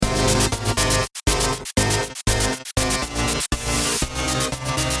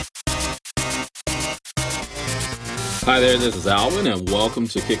Hi there, this is Alvin, and welcome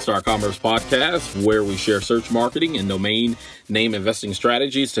to Kickstart Commerce Podcast, where we share search marketing and domain name investing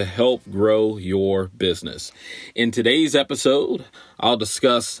strategies to help grow your business. In today's episode, I'll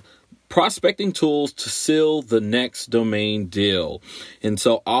discuss prospecting tools to seal the next domain deal. And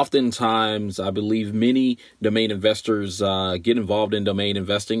so oftentimes, I believe many domain investors get involved in domain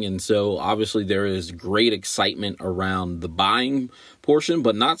investing. And so obviously there is great excitement around the buying portion,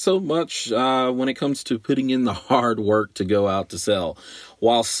 but not so much when it comes to putting in the hard work to go out to sell.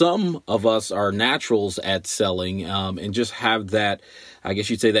 While some of us are naturals at selling and just have that, I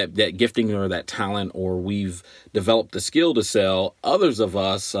guess you'd say that gifting or that talent, or we've developed the skill to sell, others of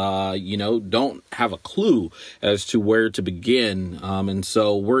us, don't have a clue as to where to begin. And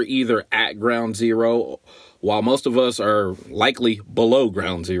so we're either at ground zero, while most of us are likely below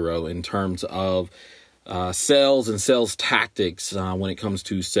ground zero in terms of sales and sales tactics when it comes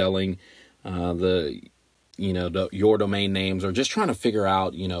to selling your domain names, or just trying to figure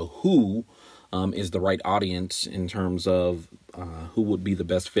out, who is the right audience in terms of who would be the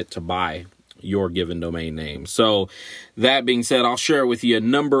best fit to buy your given domain name. So that being said, I'll share with you a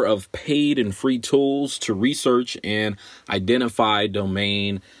number of paid and free tools to research and identify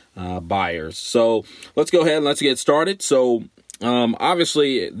domain buyers. So let's go ahead and let's get started. So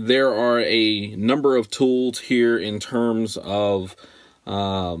obviously there are a number of tools here in terms of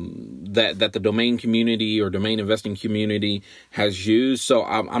that the domain community or domain investing community has used. So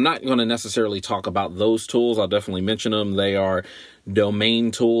I'm not going to necessarily talk about those tools. I'll definitely mention them. They are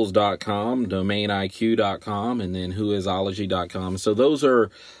domaintools.com, domainiq.com, and then whoisology.com. So those are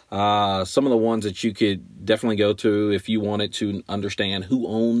some of the ones that you could definitely go to if you wanted to understand who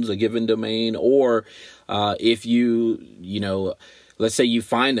owns a given domain, or if let's say you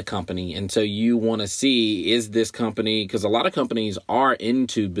find a company and so you want to see, is this company, because a lot of companies are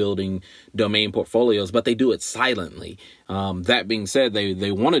into building domain portfolios, but they do it silently. That being said,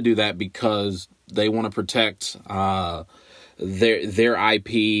 they want to do that because they want to protect their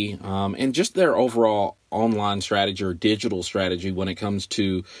IP and just their overall online strategy or digital strategy when it comes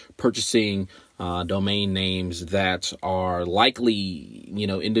to purchasing domain names that are likely,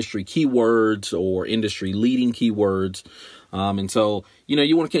 industry keywords or industry leading keywords. And so,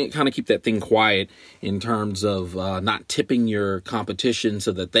 you want to kind of keep that thing quiet in terms of not tipping your competition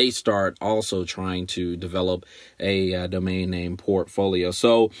so that they start also trying to develop a domain name portfolio.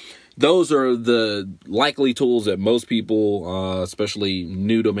 So those are the likely tools that most people, especially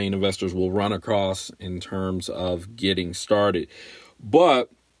new domain investors, will run across in terms of getting started. But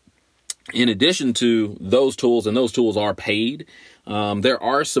in addition to those tools, and those tools are paid, there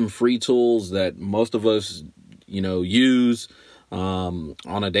are some free tools that most of us use on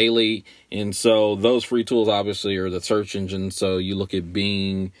a daily. And so those free tools obviously are the search engines. So you look at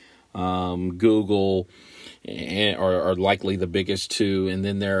Bing, Google, are likely the biggest two. And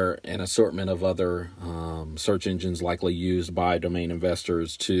then there are an assortment of other search engines likely used by domain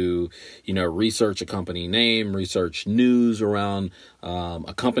investors to, research a company name, research news around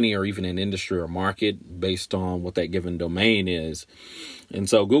a company or even an industry or market based on what that given domain is. And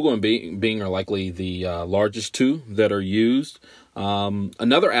so Google and Bing are likely the largest two that are used.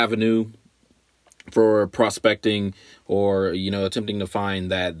 Another avenue for prospecting or, attempting to find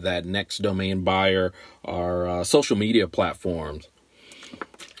that next domain buyer are social media platforms.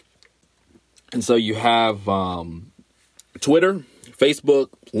 And so you have Twitter, Facebook,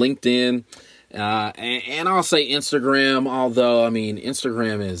 LinkedIn, and I'll say Instagram, although,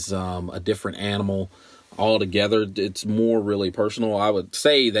 Instagram is a different animal altogether. It's more really personal. I would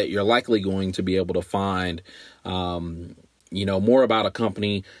say that you're likely going to be able to find, more about a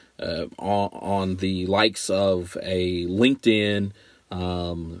company on the likes of a LinkedIn,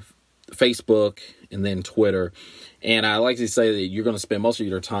 Facebook, and then Twitter. And I like to say that you're going to spend most of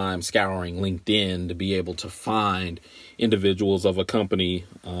your time scouring LinkedIn to be able to find individuals of a company,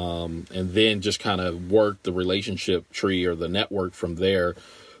 and then just kind of work the relationship tree or the network from there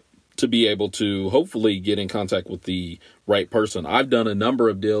to be able to hopefully get in contact with the right person. I've done a number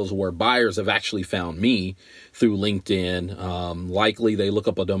of deals where buyers have actually found me through LinkedIn. Likely they look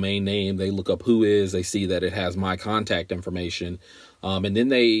up a domain name, they look up Whois, they see that it has my contact information. And then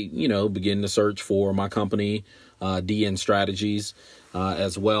they, begin to search for my company, DN Strategies,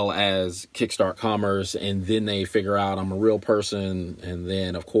 as well as Kickstart Commerce. And then they figure out I'm a real person. And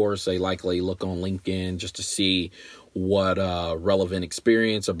then, of course, they likely look on LinkedIn just to see what relevant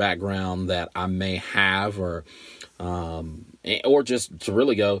experience or background that I may have, or just to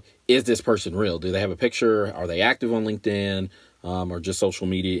really go, is this person real? Do they have a picture? Are they active on LinkedIn, or just social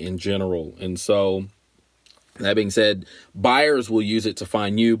media in general? And so that being said, buyers will use it to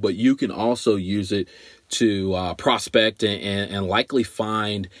find you, but you can also use it to prospect and likely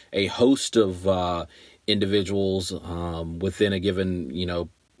find a host of individuals within a given,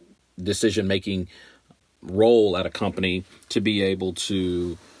 decision making role at a company to be able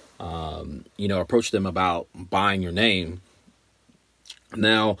to, approach them about buying your name.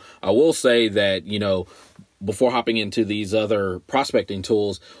 Now, I will say that, before hopping into these other prospecting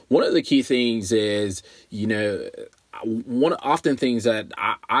tools, one of the key things is, often things that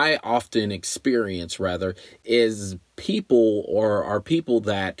I often experience is people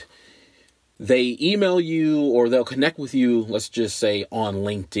that they email you or they'll connect with you, let's just say on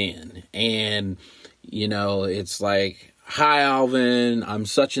LinkedIn. And, it's like, hi, Alvin, I'm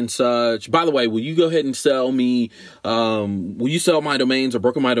such and such. By the way, will you go ahead and sell me? Will you sell my domains or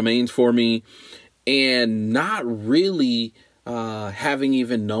broker my domains for me? And not really having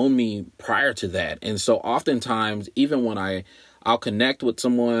even known me prior to that. And so oftentimes, even when I'll connect with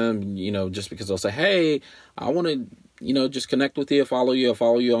someone, just because they'll say, hey, I want to, just connect with you, follow you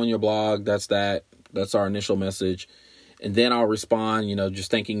on your blog. That's our initial message. And then I'll respond,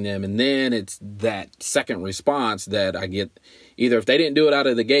 just thanking them. And then it's that second response that I get. Either if they didn't do it out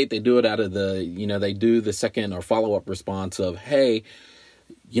of the gate, they do it out of they do the second or follow-up response of, hey,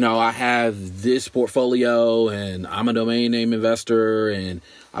 I have this portfolio and I'm a domain name investor and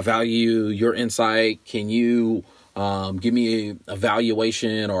I value your insight. Can you give me a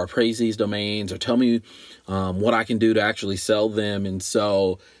valuation or appraise these domains or tell me what I can do to actually sell them? And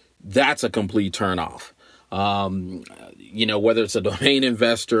so that's a complete turnoff. Whether it's a domain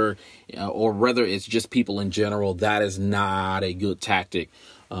investor or whether it's just people in general, that is not a good tactic.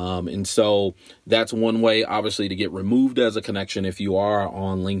 And so that's one way, obviously, to get removed as a connection if you are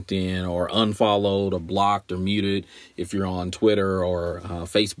on LinkedIn, or unfollowed or blocked or muted if you're on Twitter or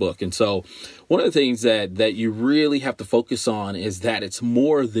Facebook. And so one of the things that you really have to focus on is that it's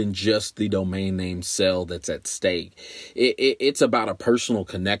more than just the domain name sale that's at stake. It's about a personal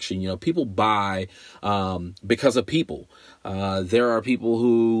connection. People buy because of people. There are people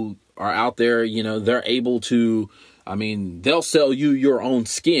who are out there, they're able to, they'll sell you your own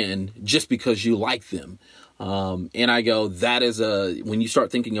skin just because you like them. And I go, that is when you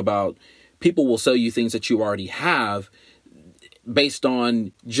start thinking about, people will sell you things that you already have based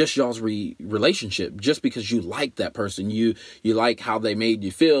on just y'all's relationship, just because you like that person. You like how they made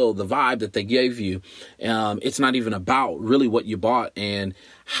you feel, the vibe that they gave you. It's not even about really what you bought and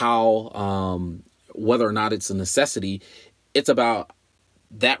how, whether or not it's a necessity. It's about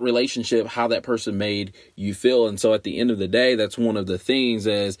that relationship, how that person made you feel. And so at the end of the day, that's one of the things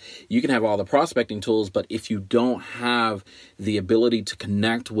is you can have all the prospecting tools, but if you don't have the ability to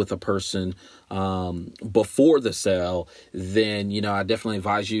connect with a person before the sale, then, I definitely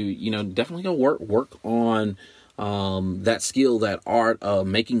advise you, definitely go work on that skill, that art of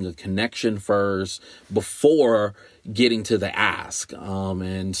making a connection first before getting to the ask.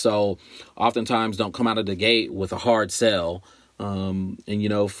 And so oftentimes don't come out of the gate with a hard sell.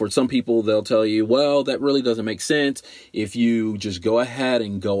 For some people, they'll tell you, well, that really doesn't make sense if you just go ahead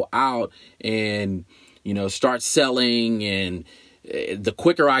and go out and, start selling. And the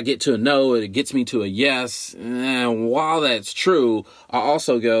quicker I get to a no, it gets me to a yes. And while that's true, I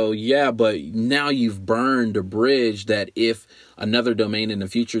also go, yeah, but now you've burned a bridge that if another domain in the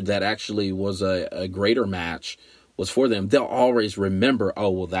future that actually was a greater match was for them, they'll always remember,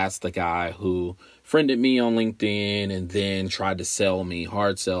 oh, well, that's the guy who friended me on LinkedIn and then tried to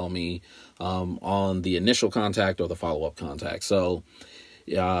hard sell me on the initial contact or the follow-up contact. So,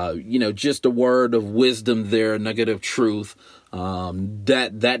 just a word of wisdom there, nugget of truth.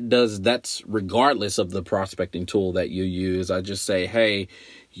 That's regardless of the prospecting tool that you use. I just say, hey,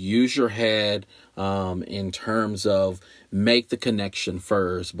 use your head in terms of make the connection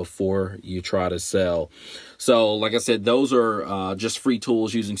first before you try to sell. So like I said, those are just free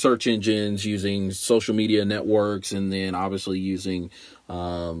tools using search engines, using social media networks, and then obviously using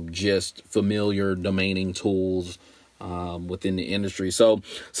just familiar domaining tools within the industry. So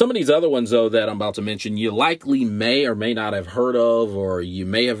some of these other ones, though, that I'm about to mention, you likely may or may not have heard of, or you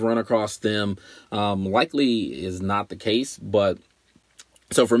may have run across them. Likely is not the case, but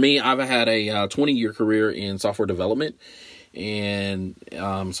so for me, I've had a 20-year career in software development and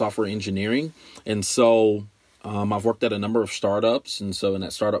software engineering. And so I've worked at a number of startups. And so in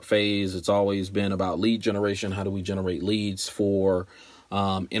that startup phase, it's always been about lead generation. How do we generate leads for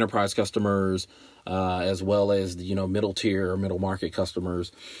enterprise customers, as well as, middle tier or middle market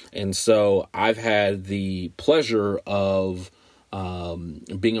customers. And so I've had the pleasure of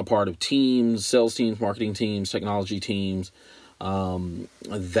being a part of teams, sales teams, marketing teams, technology teams,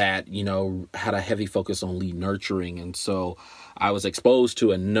 that, had a heavy focus on lead nurturing. And so I was exposed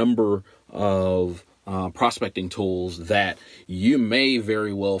to a number of prospecting tools that you may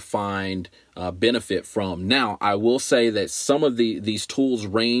very well find benefit from. Now, I will say that some of these tools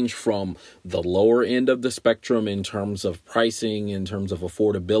range from the lower end of the spectrum in terms of pricing, in terms of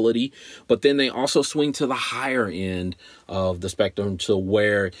affordability, but then they also swing to the higher end of the spectrum to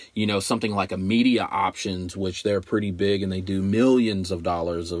where, something like a Media Options, which they're pretty big and they do millions of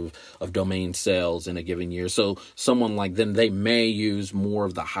dollars of domain sales in a given year. So someone like them, they may use more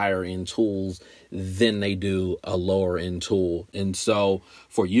of the higher end tools than they do a lower end tool. And so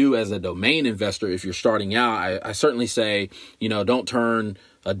for you as a domain investor, if you're starting out, I certainly say, don't turn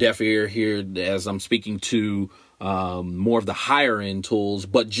a deaf ear here as I'm speaking to more of the higher end tools,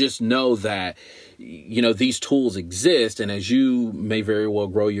 but just know that, these tools exist. And as you may very well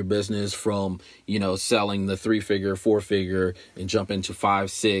grow your business from, selling the 3-figure, 4-figure and jump into 5,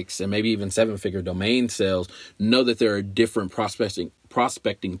 6, and maybe even 7-figure domain sales, know that there are different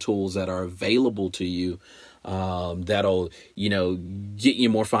prospecting tools that are available to you that'll, get you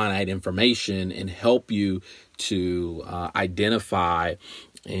more finite information and help you to identify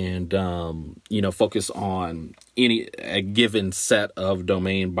and, focus on a given set of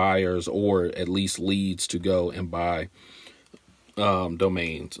domain buyers, or at least leads to go and buy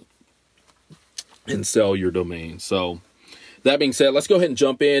domains and sell your domain. So that being said, let's go ahead and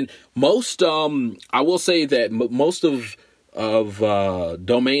jump in. I will say that most of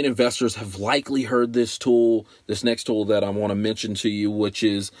domain investors have likely heard this next tool that I want to mention to you, which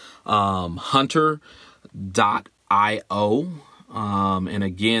is Hunter.io. And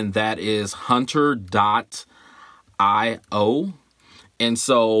again, that is Hunter.io. And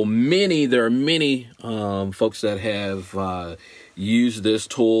so there are many folks that have used this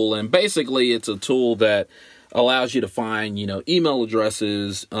tool. And basically, it's a tool that allows you to find, email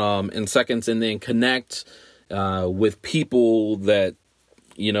addresses in seconds, and then connect with people that,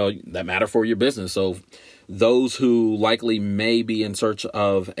 that matter for your business. So those who likely may be in search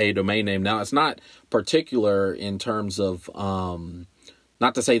of a domain name. Now, it's not particular in terms of,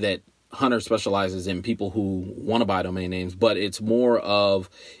 not to say that Hunter specializes in people who want to buy domain names, but it's more of,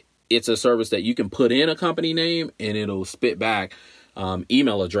 it's a service that you can put in a company name and it'll spit back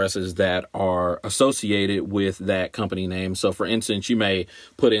email addresses that are associated with that company name. So for instance, you may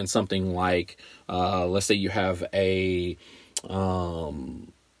put in something like, let's say you have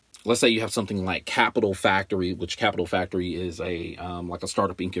something like Capital Factory, which Capital Factory is like a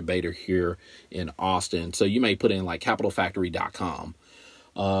startup incubator here in Austin. So you may put in like capitalfactory.com.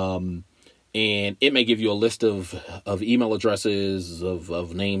 And it may give you a list of email addresses,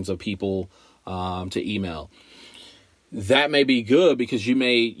 of names of people to email. That may be good because you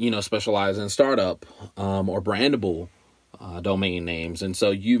may, specialize in startup or brandable domain names. And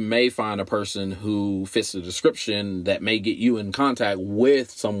so you may find a person who fits the description that may get you in contact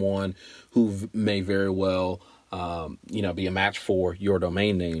with someone who may very well, be a match for your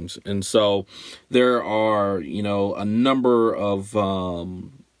domain names. And so there are, a number of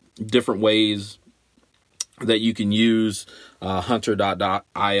different ways that you can use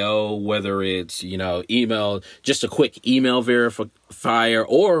Hunter.io, whether it's, email, just a quick email verifier,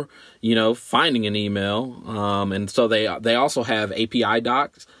 or, finding an email. And so they also have API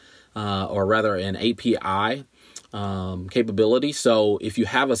docs, or rather an API capability. So if you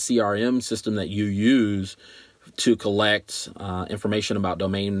have a CRM system that you use to collect information about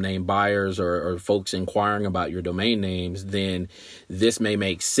domain name buyers or folks inquiring about your domain names, then this may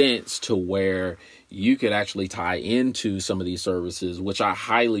make sense to where you could actually tie into some of these services, which I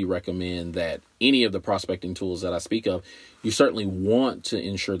highly recommend that any of the prospecting tools that I speak of, you certainly want to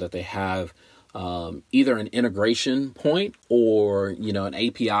ensure that they have either an integration point or, an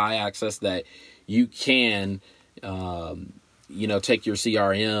API access that you can, take your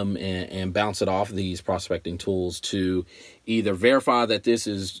CRM and bounce it off these prospecting tools to either verify that this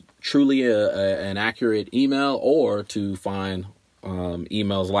is truly an accurate email, or to find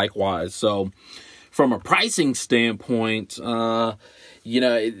emails likewise. So from a pricing standpoint,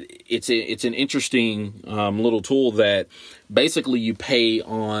 it's an interesting little tool that basically you pay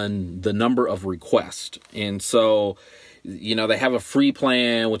on the number of requests. And so, they have a free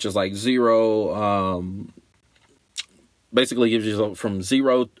plan, which is like zero, basically gives you from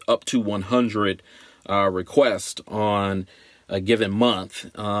 0 up to 100 requests on a given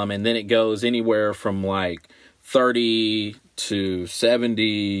month. And then it goes anywhere from like 30 to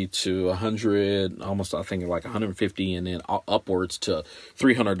 70 to 100, almost I think like 150, and then upwards to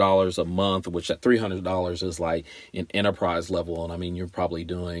 $300 a month, which at $300 is like an enterprise level. And I mean, you're probably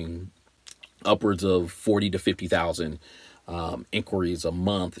doing upwards of 40 to 50,000 inquiries a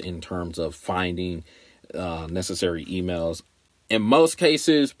month in terms of finding necessary emails in most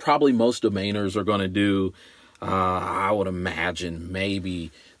cases, probably most domainers are going to do, I would imagine,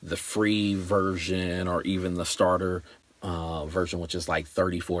 maybe the free version or even the starter version, which is like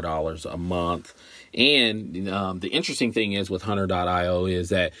 $34 a month. And the interesting thing is with Hunter.io is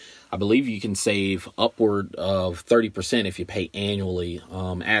that I believe you can save upward of 30% if you pay annually,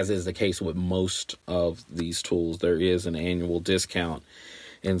 as is the case with most of these tools. There is an annual discount.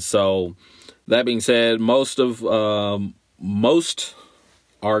 And so that being said, most domain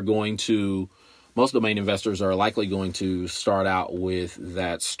investors are likely going to start out with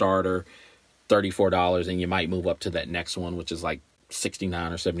that starter $34, and you might move up to that next one, which is like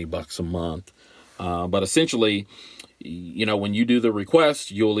 $69 or $70 a month. But essentially, when you do the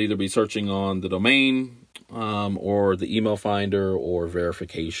request, you'll either be searching on the domain or the email finder or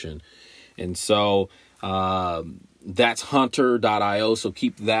verification. And so that's Hunter.io. So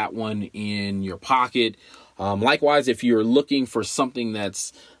keep that one in your pocket. Likewise, if you're looking for something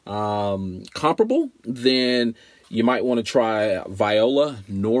that's comparable, then you might want to try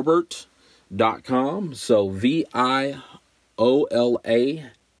ViolaNorbert.com. So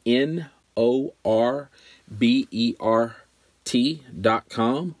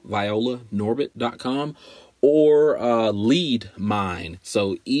ViolaNorbert.com, ViolaNorbert.com, or LeadMine.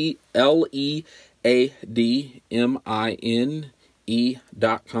 So LeadMine.com.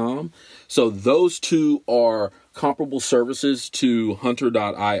 So those two are comparable services to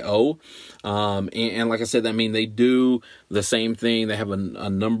Hunter.io. And like I said, I mean, they do the same thing. They have a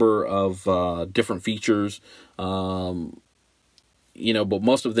number of different features, but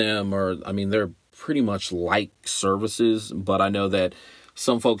most of them are, they're pretty much like services, but I know that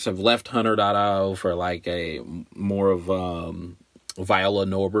some folks have left Hunter.io for like a more of Viola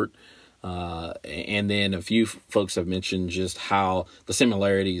Norbert. And then a few folks have mentioned just how the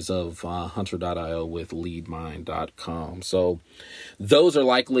similarities of Hunter.io with LeadMine.com. So those are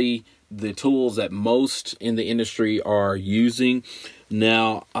likely the tools that most in the industry are using.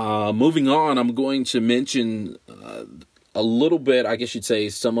 Now, moving on, I'm going to mention a little bit, I guess you'd say,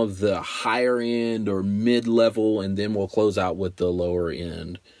 some of the higher end or mid-level, and then we'll close out with the lower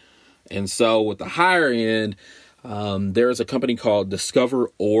end. And so with the higher end, there's a company called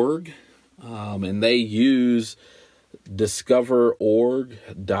Discover.org. And they use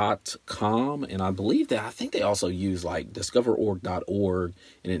discoverorg.com, and I think they also use like discoverorg.org,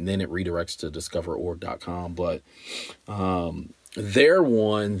 and then it redirects to discoverorg.com. But they're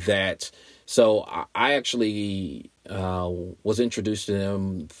one that, so I actually was introduced to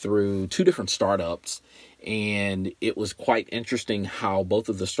them through two different startups, and it was quite interesting how both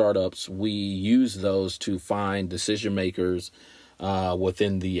of the startups, we use those to find decision makers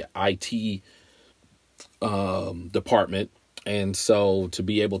within the IT department. And so to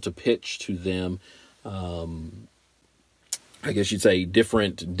be able to pitch to them, I guess you'd say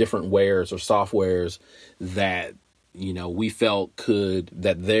different wares or softwares that, we felt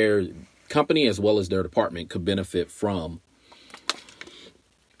that their company as well as their department could benefit from.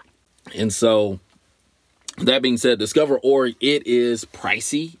 And so that being said, Discover.org, it is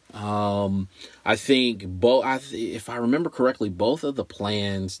pricey. I think if I remember correctly, both of the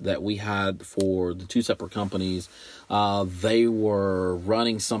plans that we had for the two separate companies, they were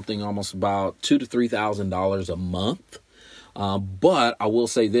running something almost about $2,000 to $3,000 a month. But I will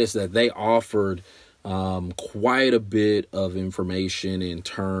say this, that they offered quite a bit of information in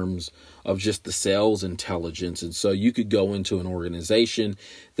terms of just the sales intelligence. And so you could go into an organization,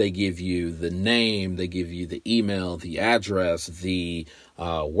 they give you the name, they give you the email, the address, the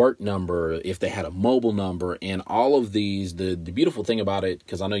work number, if they had a mobile number, and all of these. The beautiful thing about it,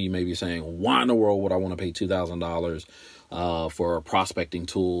 because I know you may be saying, why in the world would I want to pay $2,000 for a prospecting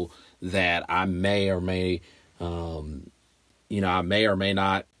tool that I may or may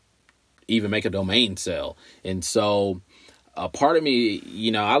not even make a domain sale? And so a part of me,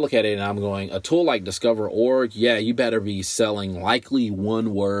 I look at it and I'm going, a tool like Discover.org, yeah, you better be selling likely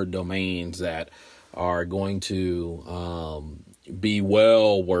one-word domains that are going to be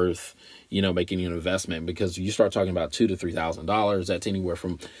well worth, making an investment, because you start talking about $2,000 to $3,000, that's anywhere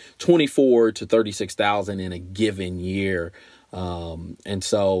from $24,000 to $36,000 in a given year. And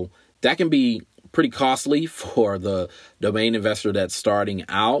so that can be pretty costly for the domain investor that's starting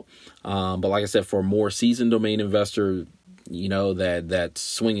out. But like I said, for a more seasoned domain investor, that's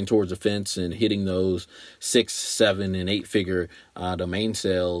swinging towards the fence and hitting those 6, 7, and 8 figure domain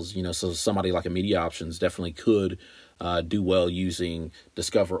sales, so somebody like a Media Options definitely could do well using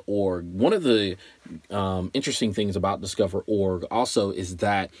Discover.org. One of the interesting things about Discover.org also is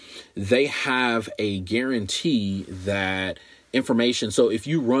that they have a guarantee that information. So if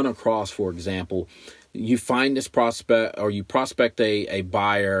you run across, for example, you find this prospect, or you prospect a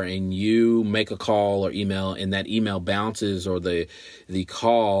buyer, and you make a call or email, and that email bounces, or the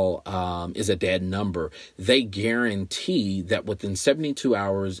call is a dead number, they guarantee that within 72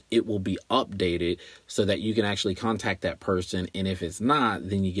 hours it will be updated so that you can actually contact that person. And if it's not,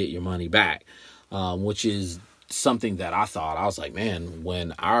 then you get your money back, which is something that I was like, man,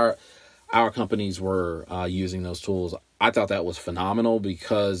 when our companies were using those tools, I thought that was phenomenal,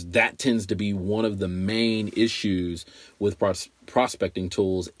 because that tends to be one of the main issues with prospecting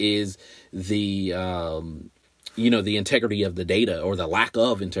tools is the the integrity of the data, or the lack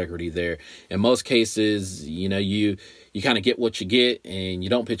of integrity there. In most cases, you kind of get what you get and you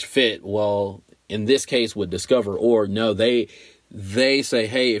don't pitch fit. Well, in this case with Discover.org, no, they say,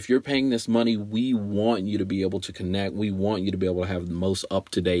 hey, if you're paying this money, we want you to be able to connect. We want you to be able to have the most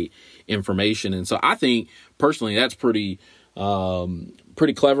up-to-date information. And so I think personally that's pretty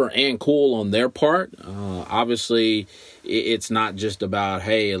clever and cool on their part. Obviously, it's not just about,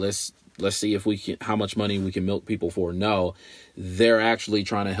 hey, let's see if we can, how much money we can milk people for. No, they're actually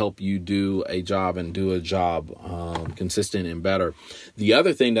trying to help you do a job, and do a job consistent and better. The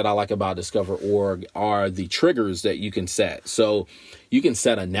other thing that I like about Discover.org are the triggers that you can set. So you can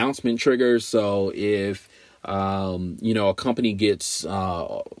set announcement triggers. So if a company gets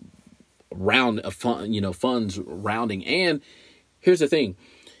funds rounding, and here's the thing.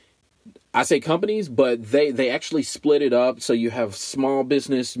 I say companies, but they actually split it up. So you have small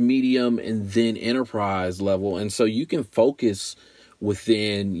business, medium, and then enterprise level. And so you can focus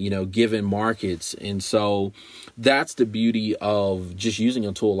within, given markets. And so that's the beauty of just using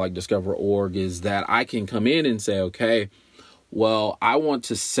a tool like Discover.org, is that I can come in and say, okay, well, I want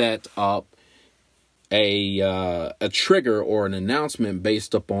to set up a trigger or an announcement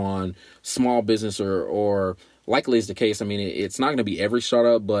based upon small business, or likely is the case. I mean, it's not going to be every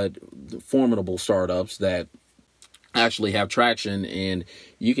startup, but formidable startups that actually have traction. And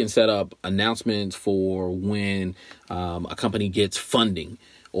you can set up announcements for when a company gets funding,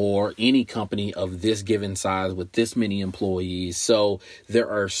 or any company of this given size with this many employees. So there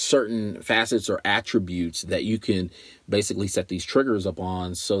are certain facets or attributes that you can basically set these triggers up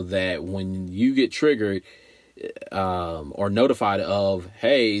on, so that when you get triggered or notified of,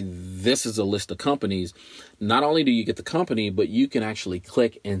 hey, this is a list of companies, not only do you get the company, but you can actually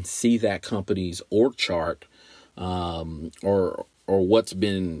click and see that company's org chart, or what's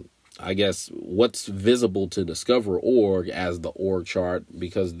been, I guess, what's visible to Discover.org as the org chart,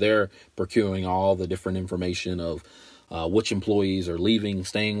 because they're procuring all the different information of which employees are leaving,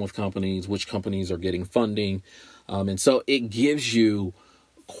 staying with companies, which companies are getting funding. And so it gives you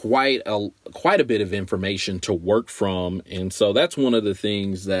quite a bit of information to work from. And so that's one of the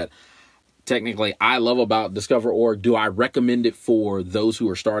things that technically I love about Discover.org. Do I recommend it for those who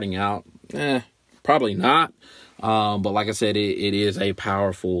are starting out? Probably not. But like I said, it is a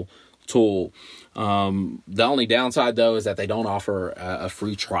powerful tool. The only downside, though, is that they don't offer a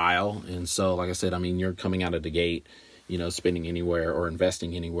free trial. And so, like I said, I mean, you're coming out of the gate, spending anywhere or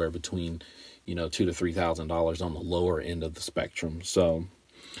investing anywhere between, $2,000 to $3,000 on the lower end of the spectrum. So,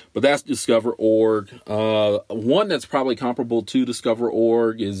 but that's Discover.org. One that's probably comparable to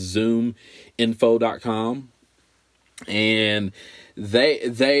Discover.org is ZoomInfo.com. And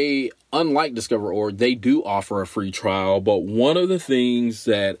they unlike Discover.org, they do offer a free trial. But one of the things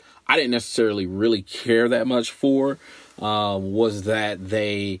that I didn't necessarily really care that much for was that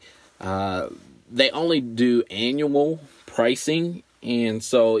they only do annual pricing. And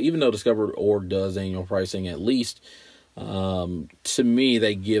so even though Discover.org does annual pricing, at least to me,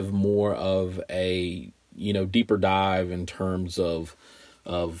 they give more of a, deeper dive in terms of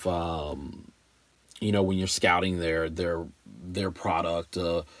when you're scouting their product,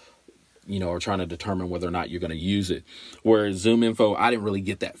 or trying to determine whether or not you're going to use it. Whereas ZoomInfo, I didn't really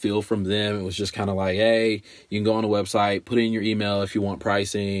get that feel from them. It was just kind of like, hey, you can go on the website, put in your email if you want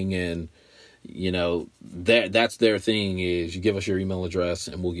pricing, and that's their thing, is you give us your email address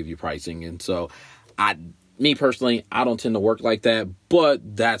and we'll give you pricing. And so me personally, I don't tend to work like that,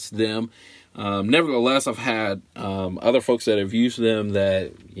 but that's them. Nevertheless, I've had other folks that have used them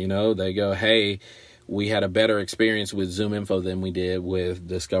that, they go, hey, we had a better experience with ZoomInfo than we did with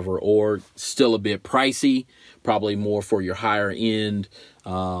Discover.org. Still a bit pricey, probably more for your higher end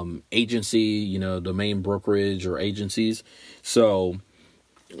agency, domain brokerage or agencies. So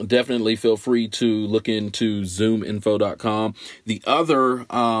definitely feel free to look into ZoomInfo.com. The other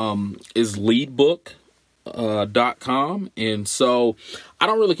is LeadBook.com. And so I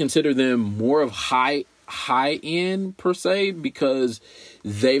don't really consider them more of high end per se, because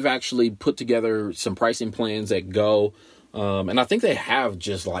they've actually put together some pricing plans that go And I think they have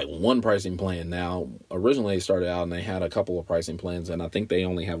just like one pricing plan now. Originally, they started out and they had a couple of pricing plans, and I think they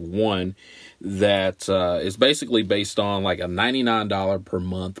only have one that is basically based on like a $99 per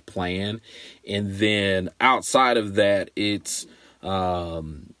month plan. And then outside of that, it's,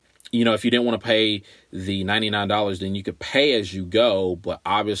 if you didn't want to pay the $99, then you could pay as you go. But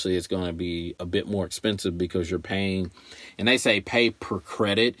obviously, it's going to be a bit more expensive because you're paying, and they say pay per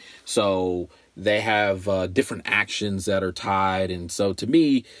credit. So they have different actions that are tied. And so to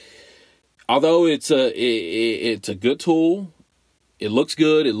me, although it's a good tool, it looks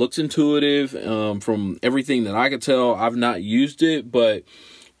good, it looks intuitive. From everything that I could tell, I've not used it, but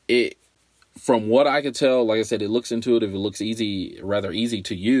from what I could tell, like I said, it looks intuitive, it looks rather easy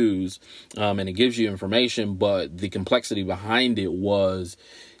to use, and it gives you information. But the complexity behind it was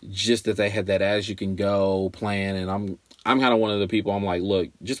just that they had that as you can go plan. And I'm kind of one of the people, I'm like, look,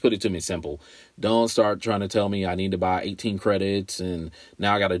 just put it to me simple. Don't start trying to tell me I need to buy 18 credits and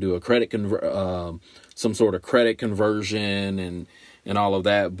now I got to do a some sort of credit conversion and all of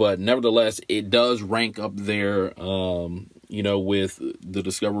that. But nevertheless, it does rank up there, with the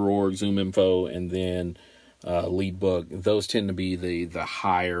Discover.org, ZoomInfo, and then LeadBook. Those tend to be the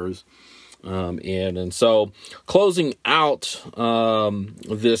hires. And so closing out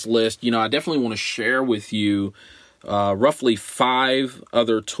this list, I definitely want to share with you roughly 5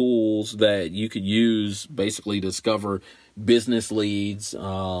 other tools that you could use basically to discover business leads,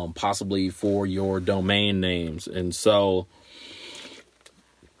 possibly for your domain names. And so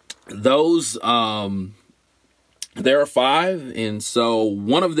those, there are 5. And so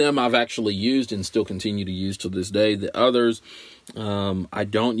one of them I've actually used and still continue to use to this day. The others, I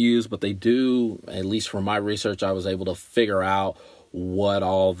don't use, but they do, at least from my research, I was able to figure out what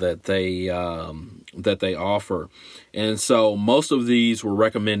all that they offer. And so most of these were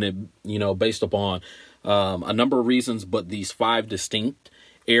recommended, based upon a number of reasons, but these 5 distinct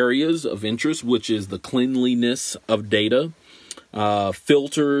areas of interest, which is the cleanliness of data,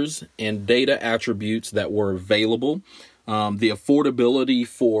 filters and data attributes that were available, the affordability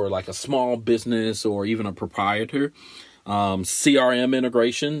for like a small business or even a proprietor, CRM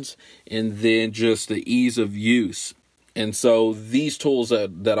integrations, and then just the ease of use. And so these tools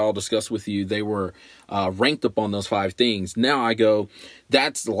that I'll discuss with you, they were ranked up on those 5 things. Now I go,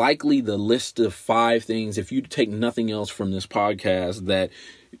 that's likely the list of 5 things, if you take nothing else from this podcast, that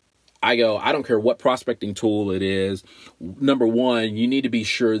I go, I don't care what prospecting tool it is. Number one, you need to be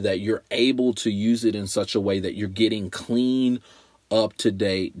sure that you're able to use it in such a way that you're getting clean,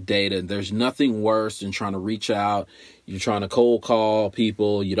 up-to-date data. There's nothing worse than trying to reach out. You're trying to cold call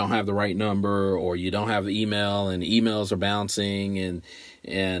people. You don't have the right number, or you don't have the email, and emails are bouncing, and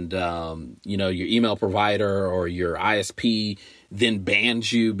your email provider or your ISP then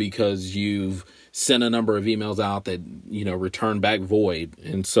bans you because you've sent a number of emails out that, return back void.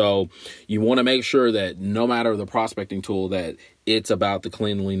 And so you want to make sure that no matter the prospecting tool, that it's about the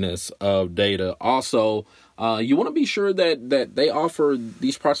cleanliness of data. Also, you want to be sure that they offer,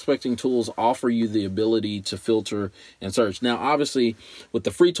 these prospecting tools offer you the ability to filter and search. Now, obviously, with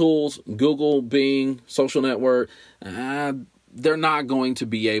the free tools, Google, Bing, Social Network, they're not going to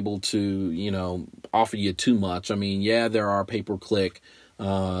be able to, offer you too much. I mean, yeah, there are pay-per-click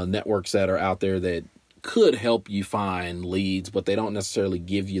networks that are out there that could help you find leads, but they don't necessarily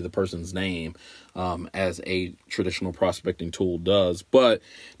give you the person's name as a traditional prospecting tool does. But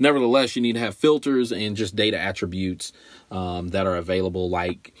nevertheless, you need to have filters and just data attributes that are available.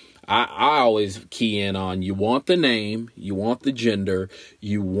 Like I always key in on, you want the name, you want the gender,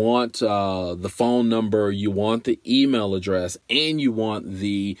 you want the phone number, you want the email address, and you want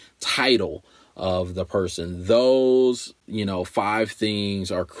the title of the person. Those, 5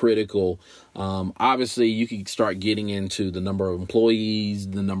 things are critical. Obviously, you can start getting into the number of employees,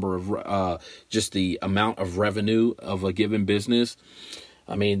 the number of, just the amount of revenue of a given business.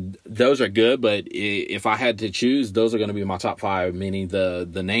 I mean, those are good, but if I had to choose, those are going to be my top 5, meaning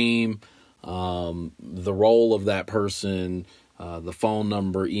the name, the role of that person, the phone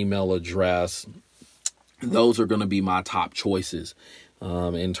number, email address. Those are going to be my top choices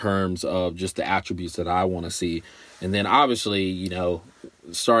in terms of just the attributes that I want to see. And then obviously,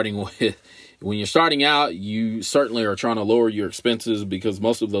 starting with, when you're starting out, you certainly are trying to lower your expenses, because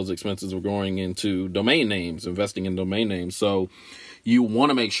most of those expenses are going into domain names, investing in domain names. So you want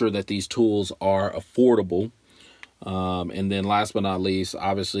to make sure that these tools are affordable. And then last but not least,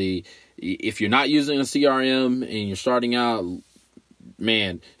 obviously, if you're not using a CRM and you're starting out,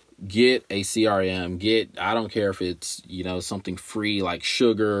 get a CRM. I don't care if it's, something free like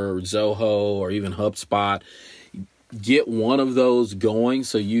Sugar or Zoho or even HubSpot. Get one of those going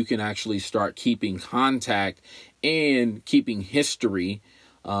so you can actually start keeping contact and keeping history,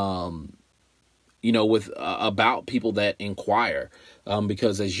 with about people that inquire.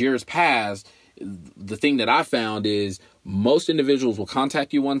 Because as years pass, the thing that I found is most individuals will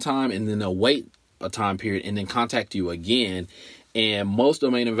contact you one time and then they'll wait a time period and then contact you again. And most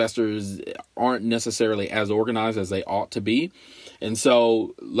domain investors aren't necessarily as organized as they ought to be. And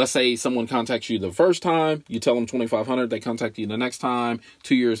so let's say someone contacts you the first time, you tell them 2,500, they contact you the next time,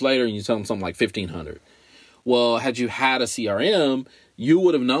 2 years later, and you tell them something like 1,500. Well, had you had a CRM, you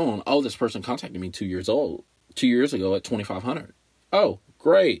would have known, oh, this person contacted me 2 years ago at 2,500. Oh,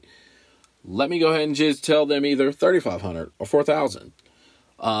 great. Let me go ahead and just tell them either 3,500 or 4,000.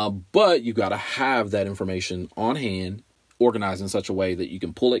 But you got to have that information on hand, organized in such a way that you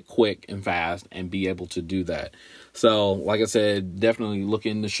can pull it quick and fast and be able to do that. So, like I said, definitely look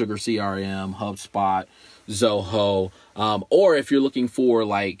into Sugar CRM, HubSpot, Zoho, or if you're looking for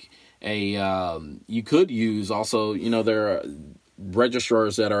like you could use also, there are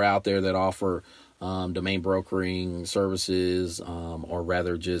registrars that are out there that offer domain brokering services, or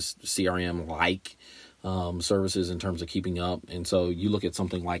rather just CRM-like services in terms of keeping up. And so you look at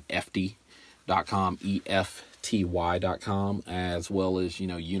something like EFTY.com, EFTY.com, as well as,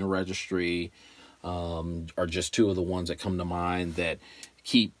 Uniregistry, are just two of the ones that come to mind that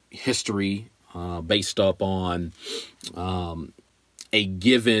keep history based up on a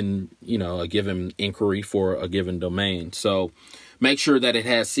given inquiry for a given domain. So make sure that it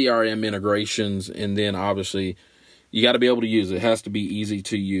has CRM integrations, and then obviously you got to be able to use it. It has to be easy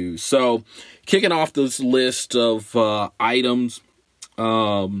to use. So kicking off this list of items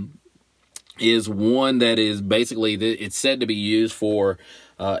is one that is basically, it's said to be used for,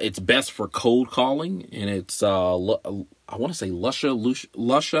 it's best for cold calling, and it's, I want to say Lusha,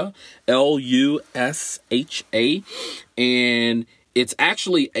 Lusha, and it's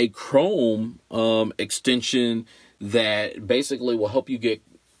actually a Chrome extension that basically will help you get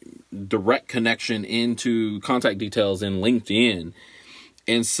direct connection into contact details in LinkedIn.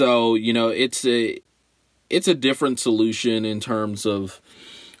 And so, it's a different solution in terms of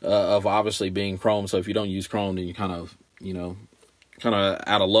obviously being Chrome. So if you don't use Chrome, then you kind of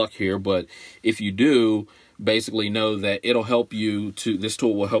out of luck here. But if you do, basically know that it'll help you this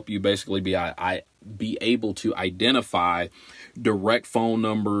tool will help you basically be able to identify direct phone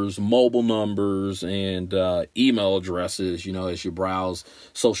numbers, mobile numbers, and email addresses, as you browse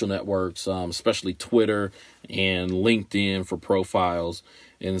social networks, especially Twitter and LinkedIn for profiles.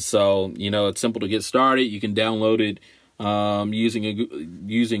 And so, it's simple to get started. You can download it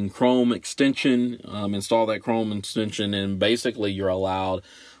using Chrome extension, install that Chrome extension, and basically you're allowed, I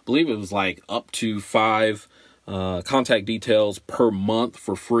believe it was like up to 5 contact details per month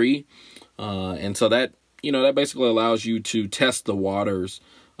for free. And so that basically allows you to test the waters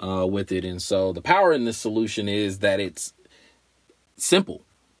with it. And so the power in this solution is that it's simple.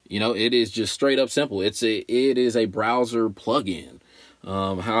 It is just straight up simple. It is a browser plugin.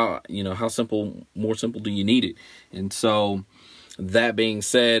 How more simple do you need it? And so that being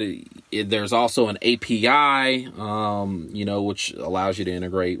said, there's also an API, which allows you to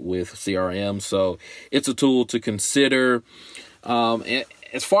integrate with CRM. So it's a tool to consider.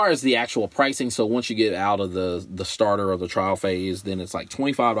 As far as the actual pricing, so once you get out of the starter or the trial phase, then it's like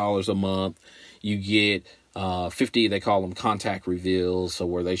 $25 a month. You get 50, they call them contact reveals, so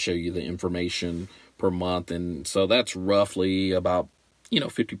where they show you the information per month. And so that's roughly about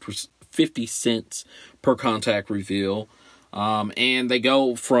 50 cents per contact reveal. And they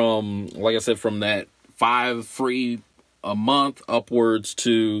go from, like I said, from that 5 free a month upwards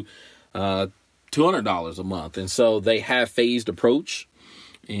to $200 a month. And so they have phased approach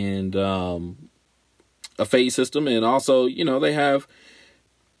and a phase system. And also, they have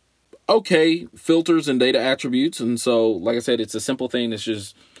filters and data attributes. And so, like I said, it's a simple thing that's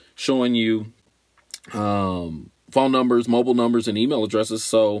just showing you phone numbers, mobile numbers, and email addresses.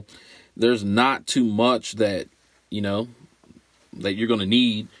 So there's not too much that, that you're going to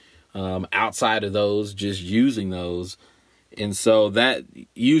need outside of those, just using those. And so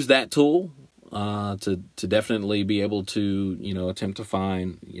use that tool to definitely be able to, attempt to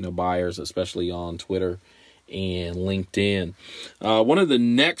find, buyers, especially on Twitter and LinkedIn. One of the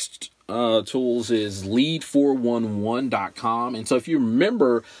next tools is lead411.com. And so if you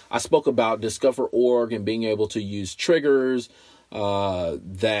remember, I spoke about Discover.org and being able to use triggers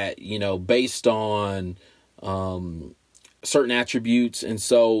that, based on certain attributes. And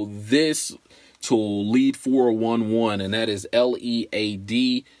so this tool, Lead411, and that is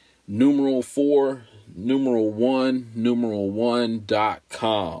LEAD #4 #1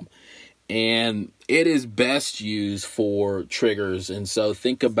 .com. And it is best used for triggers. And so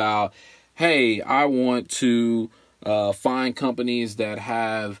think about hey, I want to find companies that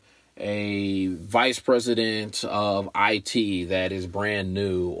have a vice president of IT that is brand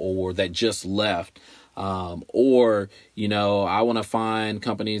new or that just left. Or, I want to find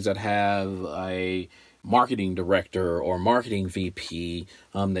companies that have a marketing director or marketing VP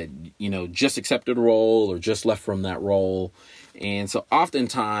that, just accepted a role or just left from that role. And so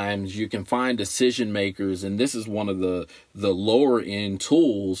oftentimes you can find decision makers, and this is one of the lower end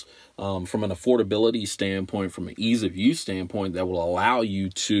tools from an affordability standpoint, from an ease of use standpoint, that will allow you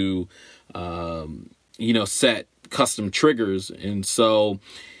to, set custom triggers. And so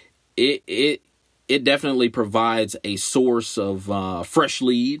it definitely provides a source of fresh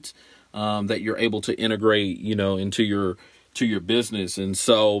leads that you're able to integrate, into your business. And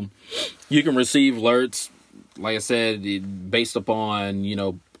so you can receive alerts, like I said, based upon,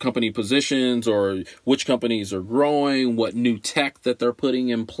 company positions or which companies are growing, what new tech that they're putting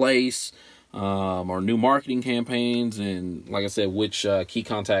in place, or new marketing campaigns. And like I said, which key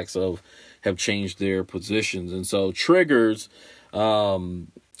contacts have changed their positions. And so triggers,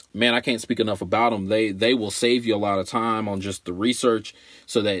 man, I can't speak enough about them. They will save you a lot of time on just the research,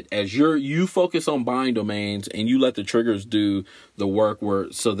 so that as you focus on buying domains and you let the triggers do the work,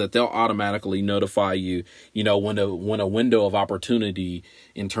 so that they'll automatically notify you, when a window of opportunity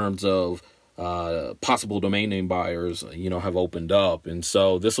in terms of possible domain name buyers, have opened up. And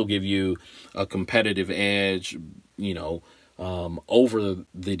so this will give you a competitive edge, over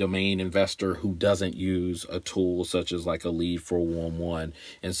the domain investor who doesn't use a tool such as like a Lead 411.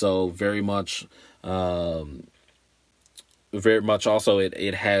 And so very much also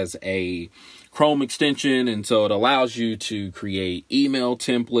it has a Chrome extension. And so it allows you to create email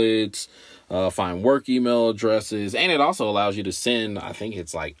templates, find work email addresses, and it also allows you to send, I think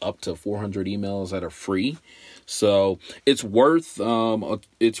it's like up to 400 emails that are free. So it's worth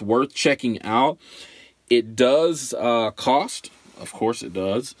checking out. It does cost, of course it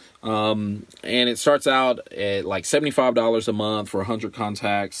does, and it starts out at like $75 a month for 100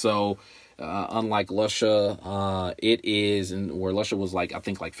 contacts. So unlike Lusha, it is, and where Lusha was I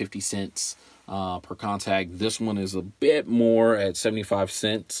think 50 cents per contact, this one is a bit more at 75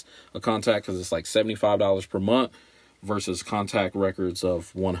 cents a contact, because it's like $75 per month versus contact records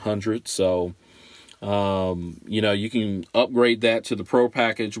of 100. So you can upgrade that to the Pro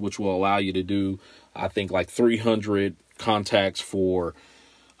package, which will allow you to do, I think, like 300 contacts for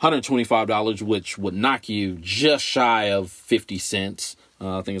 $125, which would knock you just shy of 50 cents.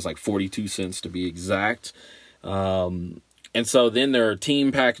 I think it's like 42 cents to be exact. And so then there are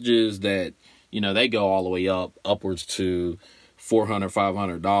team packages that, they go all the way upwards to $400,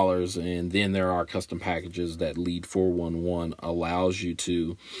 $500. And then there are custom packages that Lead 411 allows you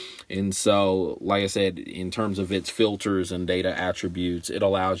to. And so, like I said, in terms of its filters and data attributes, it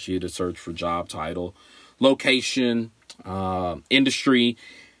allows you to search for job title, location, industry,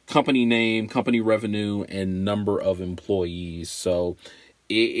 company name, company revenue, and number of employees. So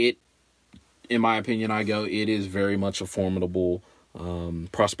it in my opinion, it is very much a formidable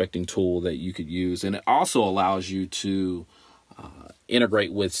prospecting tool that you could use. And it also allows you to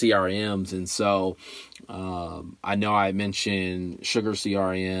integrate with CRMs. And so I know I mentioned Sugar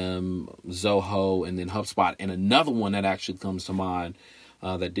CRM, Zoho, and then HubSpot. And another one that actually comes to mind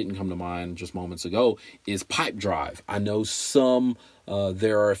that didn't come to mind just moments ago is Pipedrive. I know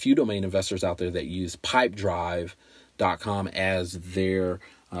there are a few domain investors out there that use Pipedrive.com as their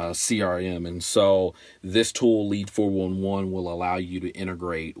CRM. And so this tool, Lead 411, will allow you to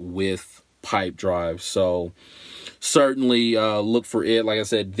integrate with Pipedrive. So certainly look for it. Like I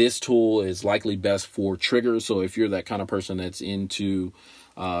said, this tool is likely best for triggers. So if you're that kind of person that's into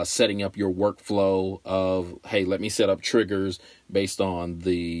setting up your workflow of, hey, let me set up triggers based on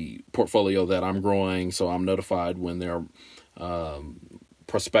the portfolio that I'm growing, so I'm notified when there are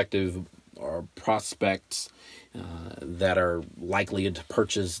prospective or prospects that are likely to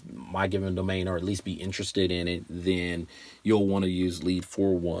purchase my given domain or at least be interested in it, then you'll want to use Lead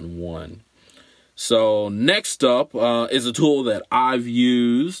 411. So next up is a tool that I've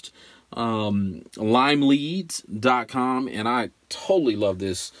used, LimeLeads.com, and I totally love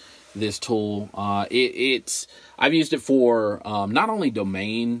this tool. I've used it for not only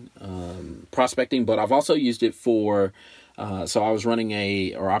domain prospecting, but I've also used it for so I was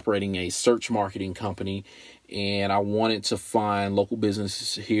operating a search marketing company, and I wanted to find local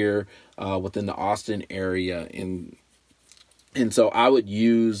businesses here within the Austin area, and so I would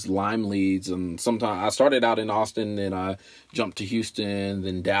use Lime Leads. And sometimes I started out in Austin, then I jumped to Houston,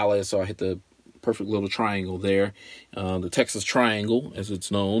 then Dallas. So I hit the perfect little triangle there, the Texas Triangle as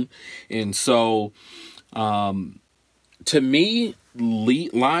it's known. And so to me,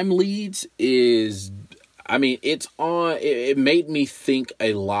 Lime Leads is, I mean, it made me think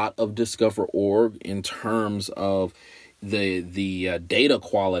a lot of Discover.org in terms of the data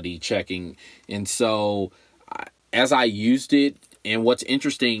quality checking. And so as I used it, and what's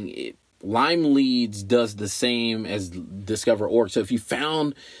interesting, Lime Leads does the same as Discover.org. So if you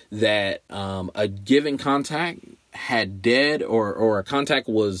found that a given contact had dead, or a contact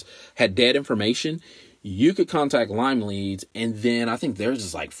had dead information, you could contact Lime Leads, and then I think theirs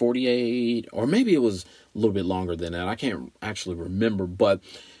is like 48, or maybe it was a little bit longer than that. I can't actually remember, but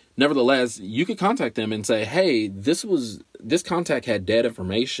nevertheless, you could contact them and say, hey, this contact had dead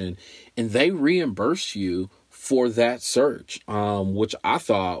information, and they reimburse you for that search, which I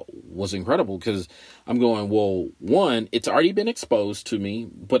thought was incredible, because I'm going, well, one, it's already been exposed to me,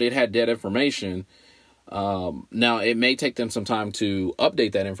 but it had dead information. Now, it may take them some time to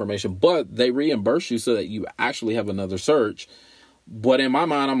update that information, but they reimburse you so that you actually have another search. But in my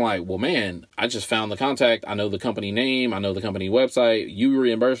mind, I'm like, well, man, I just found the contact. I know the company name. I know the company website. You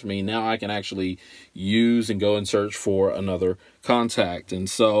reimburse me. Now I can actually use and go and search for another contact. And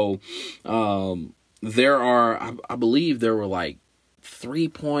so there are, I believe there were like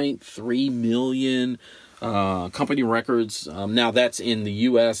 3.3 million company records. Now that's in the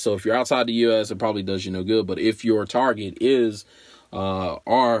U.S. So if you're outside the U.S., it probably does you no good. But if your target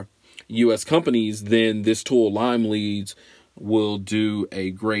are U.S. companies, then this tool, Lime Leads, will do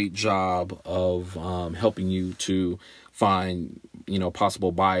a great job of helping you to find,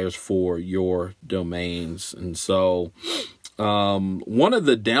 possible buyers for your domains. And so one of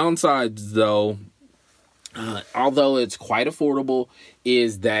the downsides, though, although it's quite affordable,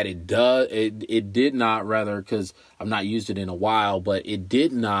 is that it did not, because I've not used it in a while, but it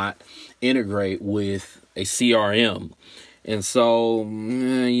did not integrate with a CRM. And so,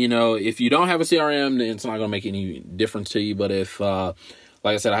 if you don't have a CRM, then it's not going to make any difference to you. But if, like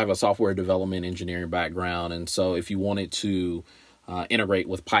I said, I have a software development engineering background. And so if you wanted to integrate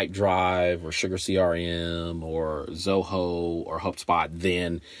with Pipedrive or Sugar CRM or Zoho or HubSpot,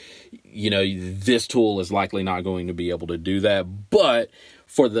 then, this tool is likely not going to be able to do that. But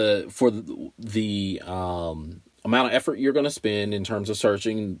for the amount of effort you're going to spend in terms of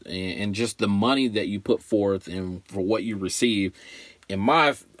searching and just the money that you put forth and for what you receive,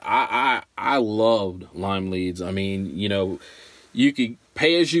 I loved Lime Leads. I mean, you could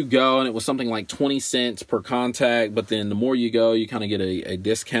pay as you go, and it was something like 20 cents per contact, but then the more you go, you kind of get a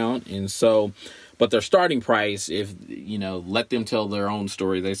discount. And so, but their starting price, if, let them tell their own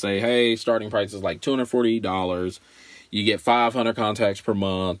story. They say, hey, starting price is like $240. You get 500 contacts per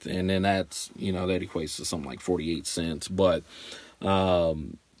month, and then that's, that equates to something like 48 cents. But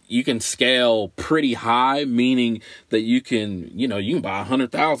you can scale pretty high, meaning that you can buy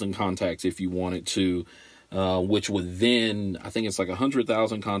 100,000 contacts if you wanted to, which would then, I think it's like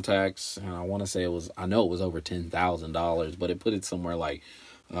 100,000 contacts. And I want to say I know it was over $10,000, but it put it somewhere like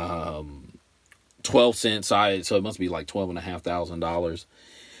 12 cents. So it must be like $12,500.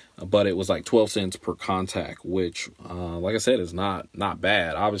 But it was like 12 cents per contact, which, like I said, is not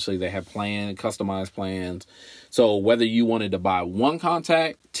bad. Obviously, they have customized plans. So whether you wanted to buy one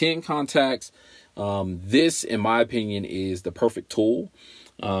contact, 10 contacts, this, in my opinion, is the perfect tool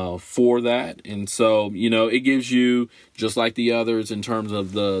for that. And so, it gives you, just like the others in terms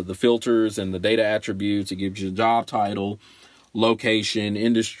of the filters and the data attributes, it gives you a job title, location,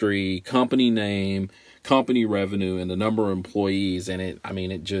 industry, company name, company revenue, and the number of employees. And it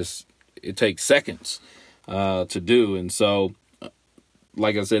takes seconds to do. And so,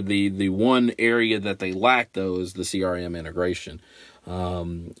 like I said, the one area that they lack, though, is the CRM integration.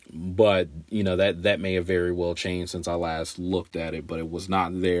 But that may have very well changed since I last looked at it, but it was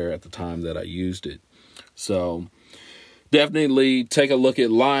not there at the time that I used it. So definitely take a look at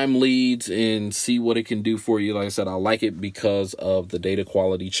Lime Leads and see what it can do for you. Like I said, I like it because of the data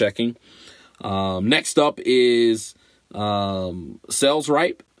quality checking. Next up is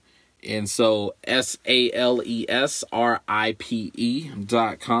SalesRipe. And so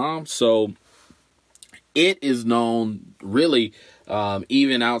SalesRipe.com. So it is known really,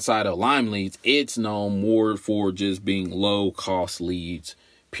 even outside of Lime Leads, it's known more for just being low cost leads,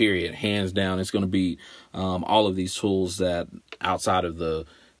 period. Hands down, it's going to be all of these tools that outside of the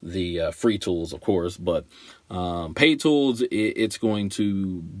free tools, of course, but paid tools, it's going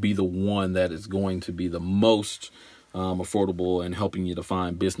to be the one that is going to be the most affordable and helping you to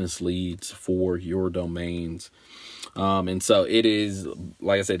find business leads for your domains. And so it is,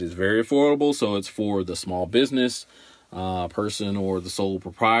 like I said, it's very affordable. So it's for the small business person or the sole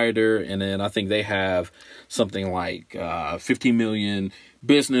proprietor. And then I think they have something like 15 million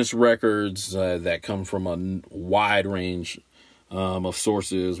business records that come from a wide range of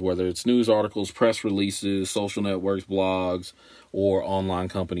sources, whether it's news articles, press releases, social networks, blogs, or online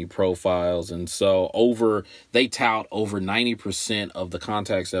company profiles. And so they tout over 90% of the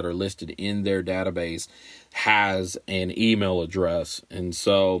contacts that are listed in their database has an email address. And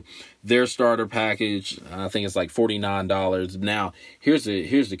so their starter package, I think it's like $49. Now, here's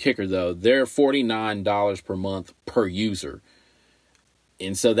the kicker though. They're $49 per month per user.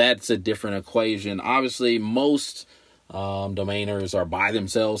 And so that's a different equation. Obviously, most domainers are by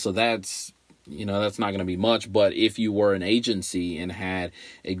themselves, so that's not going to be much. But if you were an agency and had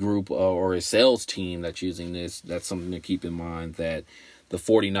a group or a sales team that's using this, that's something to keep in mind, that the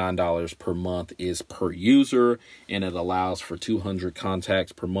 $49 per month is per user, and it allows for 200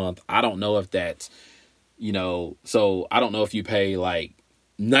 contacts per month. I don't know if that's, so I don't know if you pay like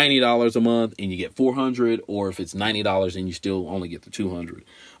 $90 a month and you get 400, or if it's $90 and you still only get the 200.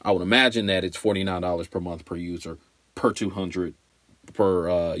 I would imagine that it's $49 per month per user, per 200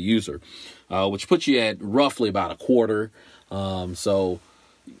 per user, which puts you at roughly about a quarter. So,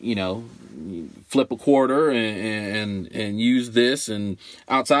 flip a quarter and use this. And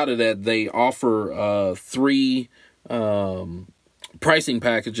outside of that, they offer 3 pricing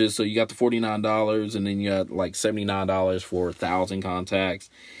packages. So you got the $49, and then you got like $79 for 1,000 contacts.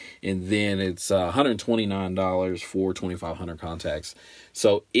 And then it's $129 for 2,500 contacts.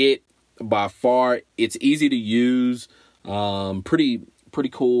 So by far, it's easy to use, pretty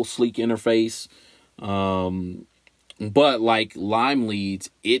cool, sleek interface. But like Lime Leads,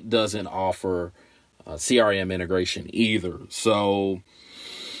 it doesn't offer CRM integration either. So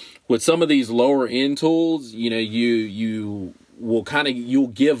with some of these lower end tools, you will you'll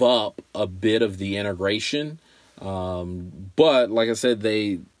give up a bit of the integration. But like I said,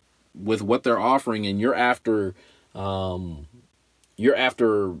 with what they're offering, and you're after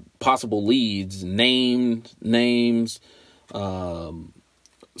possible leads, names,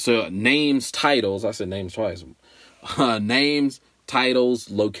 so names, titles, I said names twice, names,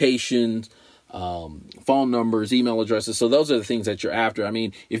 titles, locations, phone numbers, email addresses. So those are the things that you're after. I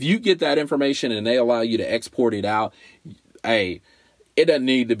mean, if you get that information and they allow you to export it out, it doesn't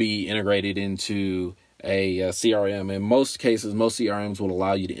need to be integrated into a CRM. In most cases, most CRMs will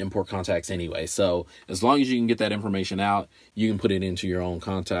allow you to import contacts anyway. So as long as you can get that information out, you can put it into your own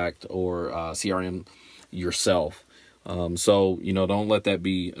contact or CRM yourself. So, don't let that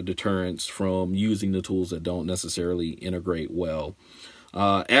be a deterrence from using the tools that don't necessarily integrate well.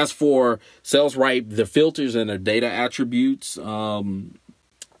 As for SalesRipe, the filters and their data attributes,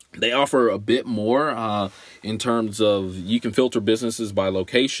 they offer a bit more in terms of, you can filter businesses by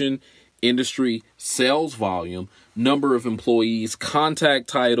location, industry, sales volume, number of employees, contact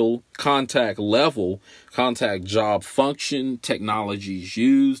title, contact level, contact job function, technologies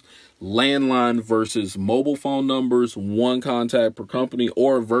used, landline versus mobile phone numbers, 1 contact per company,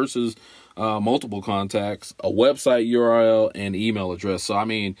 or versus multiple contacts, a website URL, and email address. So, I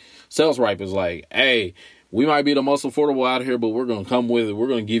mean, SalesRipe is like, hey, we might be the most affordable out here, but we're going to come with it. We're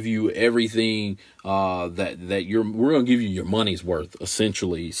going to give you everything we're going to give you your money's worth,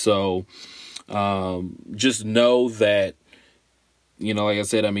 essentially. So just know that, like I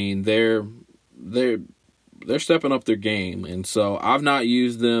said, I mean, they're stepping up their game. And so I've not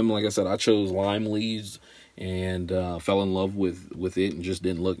used them. Like I said, I chose Lime Leads and fell in love with it and just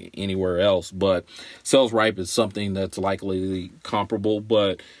didn't look anywhere else. But SalesRipe is something that's likely comparable,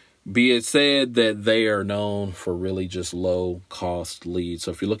 but be it said that they are known for really just low cost leads. So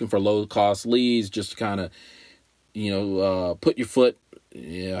if you're looking for low cost leads, just kind of, put your foot,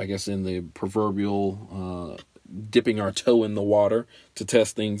 I guess, in the proverbial dipping our toe in the water to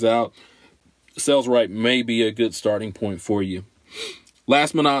test things out, SalesRipe may be a good starting point for you.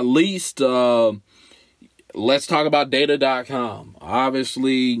 Last but not least, let's talk about Data.com.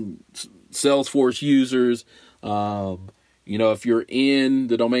 Obviously, Salesforce users, if you're in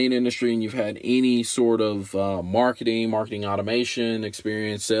the domain industry and you've had any sort of marketing automation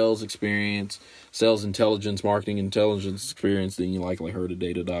experience, sales experience, sales intelligence, marketing intelligence experience, then you likely heard of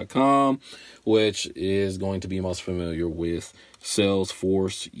Data.com, which is going to be most familiar with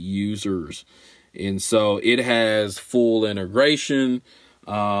Salesforce users. And so it has full integration.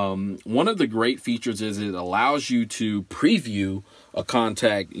 One of the great features is it allows you to preview a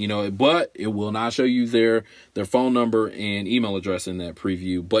contact, but it will not show you their phone number and email address in that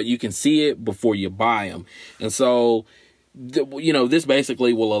preview, but you can see it before you buy them. And so, this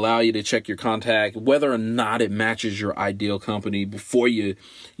basically will allow you to check your contact, whether or not it matches your ideal company before you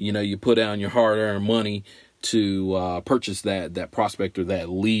put down your hard-earned money to purchase that prospect or that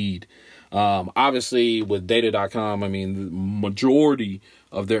lead. Obviously, with Data.com, I mean, the majority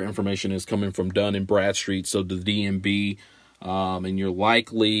of their information is coming from Dun and Bradstreet, so the DMB. And you're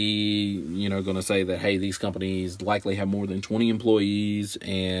likely, going to say that, hey, these companies likely have more than 20 employees,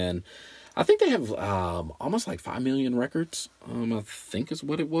 and I think they have almost like 5 million records, I think is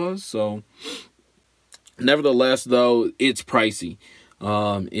what it was. So nevertheless, though, it's pricey.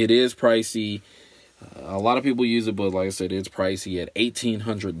 It is pricey. A lot of people use it, but like I said, it's pricey at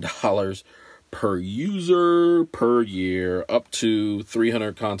 $1,800 per user per year, up to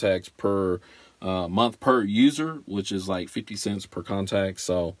 300 contacts per month per user, which is like 50 cents per contact.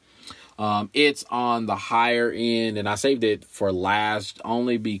 So it's on the higher end, and I saved it for last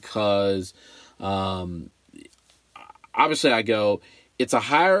only because obviously it's a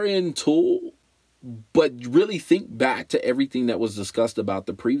higher end tool, but really think back to everything that was discussed about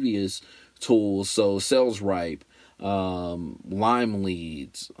the previous tools. So SalesRipe, Lime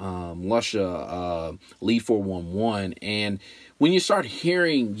Leads, Lusha, Lead 411. And when you start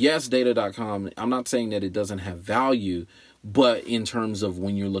hearing, yes, Data.com, I'm not saying that it doesn't have value, but in terms of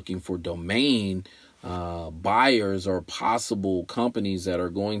when you're looking for domain buyers or possible companies that are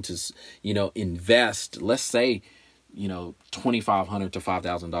going to, invest, let's say, $2,500 to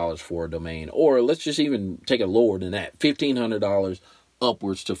 $5,000 for a domain, or let's just even take it lower than that, $1,500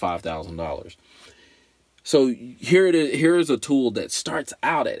 upwards to $5,000. So here it is. Here is a tool that starts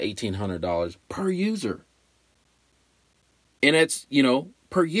out at $1,800 per user, and it's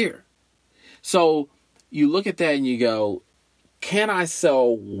per year. So you look at that and you go, can I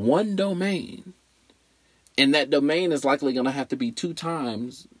sell one domain? And that domain is likely going to have to be 2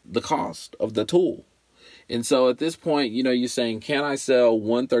 times the cost of the tool. And so at this point, you're saying, can I sell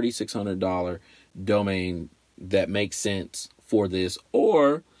one $3,600 domain that makes sense for this?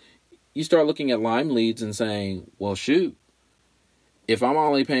 Or you start looking at Lime Leads and saying, well, shoot, if I'm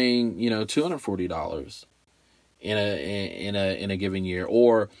only paying, $240 in a given year,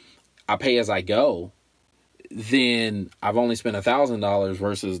 or I pay as I go, then I've only spent $1,000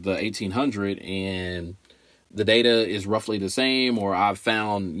 versus the $1,800, and the data is roughly the same, or I've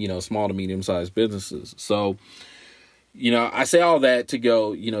found, small to medium-sized businesses. So, I say all that to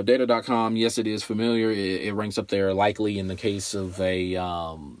go, Data.com, yes, it is familiar. It ranks up there likely in the case of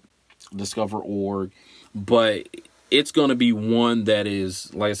a Discover.org, but it's going to be one that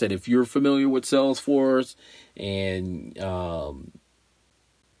is, like I said, if you're familiar with Salesforce and,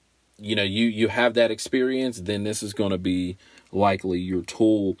 you have that experience, then this is going to be likely your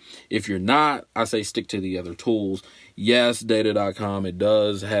tool. If you're not, I say stick to the other tools. Yes, Data.com, it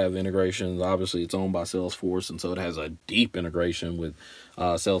does have integrations. Obviously, it's owned by Salesforce, and so it has a deep integration with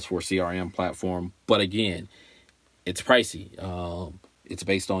Salesforce CRM platform. But again, it's pricey. It's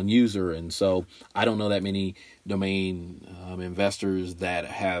based on user, and so I don't know that many domain investors that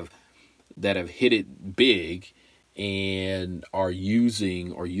have hit it big and are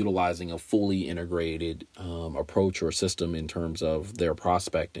using or utilizing a fully integrated approach or system in terms of their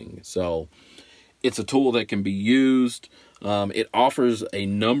prospecting. So it's a tool that can be used. It offers a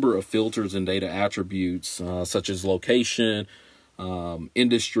number of filters and data attributes such as location,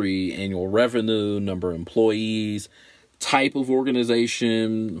 industry, annual revenue, number of employees, type of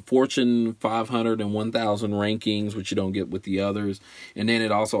organization, Fortune 500 and 1,000 rankings, which you don't get with the others. And then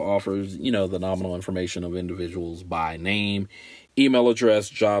it also offers, the nominal information of individuals by name, email address,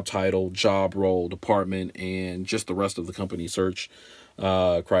 job title, job role, department, and just the rest of the company search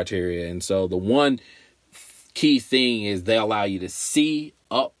criteria. And so the one key thing is they allow you to see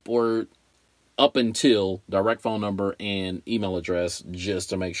up until direct phone number and email address, just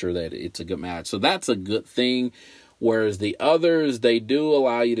to make sure that it's a good match. So that's a good thing. Whereas the others, they do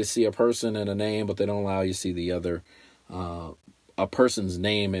allow you to see a person and a name, but they don't allow you to see the other, a person's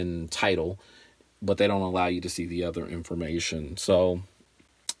name and title, but they don't allow you to see the other information. So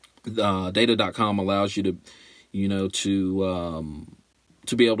Data.com allows you to, to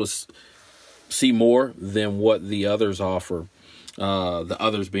be able to see more than what the others offer, the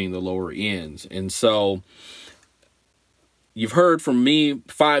others being the lower ends. And so you've heard from me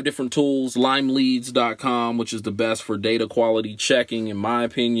 5 different tools: LimeLeads.com, which is the best for data quality checking, in my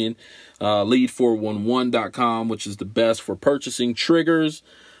opinion. Lead411.com, which is the best for purchasing triggers,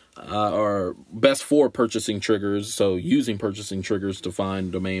 or best for purchasing triggers. So using purchasing triggers to find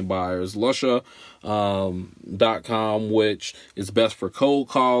domain buyers. Lusha.com, which is best for cold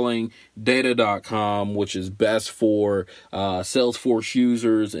calling. Data.com, which is best for Salesforce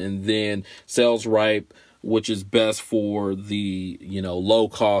users. And then SalesRipe, which is best for the, low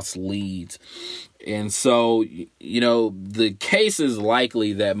cost leads. And so, the case is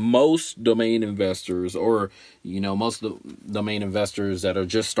likely that most domain investors or, most of the domain investors that are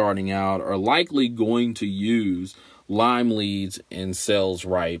just starting out are likely going to use Lyme Leads and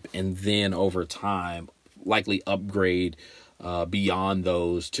SalesRipe, and then over time, likely upgrade beyond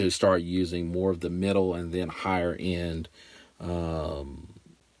those to start using more of the middle and then higher end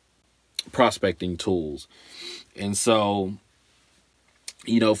prospecting tools. And so,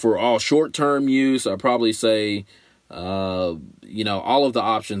 for all short-term use, I'd probably say, all of the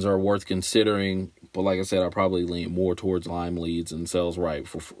options are worth considering. But like I said, I probably lean more towards Lyme Leads and SalesRipe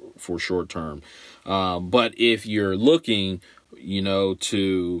for short-term. But if you're looking,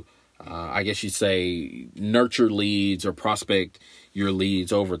 to, I guess you'd say, nurture leads or prospect your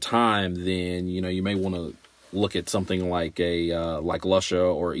leads over time, then, you may want to look at something like like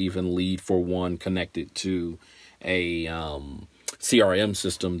Lusha, or even Lead for One connected to a CRM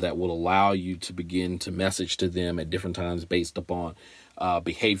system that will allow you to begin to message to them at different times based upon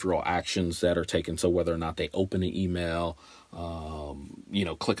behavioral actions that are taken. So whether or not they open an email,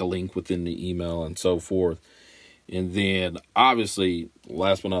 click a link within the email and so forth. And then obviously,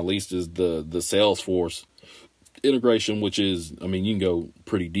 last but not least, is the Salesforce integration, which is, you can go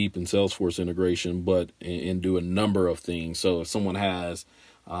pretty deep in Salesforce integration, but and do a number of things. So if someone has,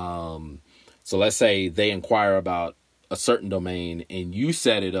 so let's say they inquire about a certain domain and you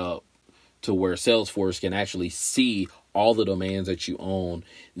set it up to where Salesforce can actually see all the domains that you own,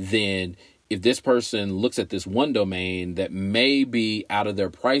 then if this person looks at this one domain that may be out of their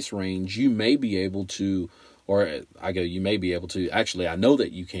price range, you may be able to, actually, I know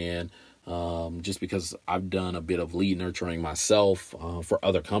that you can, just because I've done a bit of lead nurturing myself for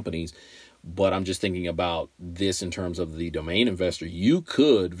other companies. But I'm just thinking about this in terms of the domain investor. You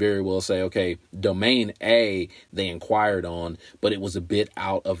could very well say, okay, domain A they inquired on, but it was a bit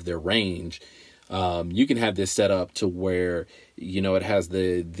out of their range. You can have this set up to where, it has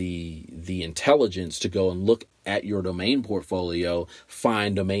the intelligence to go and look at your domain portfolio,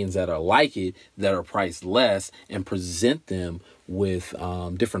 find domains that are like it, that are priced less, and present them with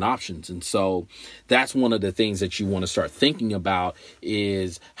different options. And so that's one of the things that you want to start thinking about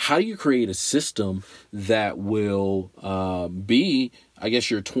is how do you create a system that will be, I guess,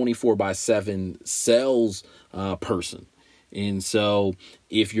 your 24/7 sales person. And so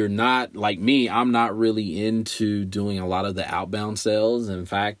if you're not like me, I'm not really into doing a lot of the outbound sales. In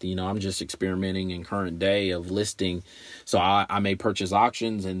fact, I'm just experimenting in current day of listing. So I may purchase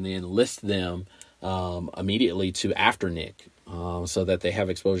auctions and then list them immediately to Afternic so that they have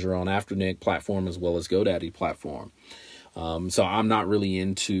exposure on Afternic platform as well as GoDaddy platform. So I'm not really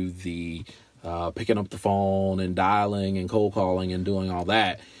into the picking up the phone and dialing and cold calling and doing all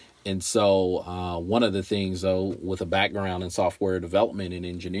that. And so one of the things, though, with a background in software development and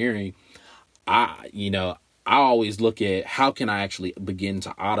engineering, I always look at how can I actually begin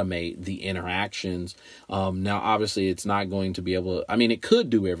to automate the interactions. Now, obviously, it's not going to be able to, it could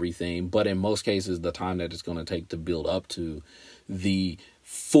do everything, but in most cases, the time that it's going to take to build up to the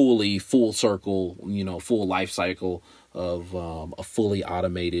full circle, full life cycle of a fully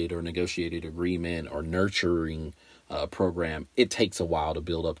automated or negotiated agreement or nurturing program, it takes a while to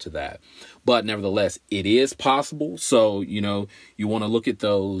build up to that. But nevertheless, it is possible. So, you want to look at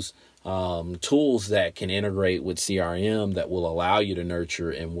those tools that can integrate with CRM that will allow you to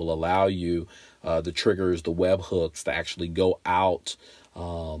nurture and will allow you the triggers, the webhooks to actually go out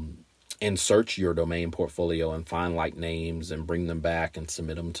and search your domain portfolio and find like names and bring them back and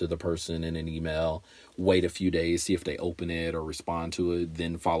submit them to the person in an email, wait a few days, see if they open it or respond to it,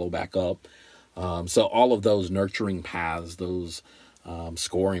 then follow back up. So all of those nurturing paths, those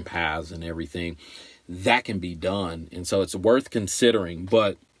scoring paths and everything, that can be done. And so it's worth considering.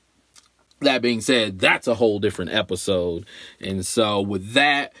 But that being said, that's a whole different episode. And so with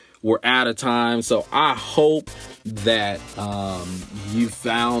that, we're out of time. So I hope that you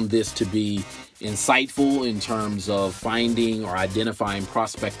found this to be insightful in terms of finding or identifying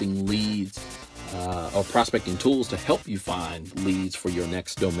prospecting leads or prospecting tools to help you find leads for your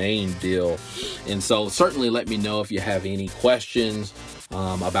next domain deal. And so certainly let me know if you have any questions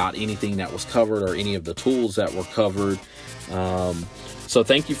about anything that was covered or any of the tools that were covered. So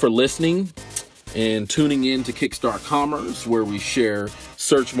thank you for listening and tuning in to Kickstart Commerce, where we share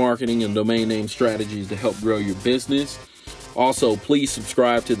search marketing and domain name strategies to help grow your business. Also, please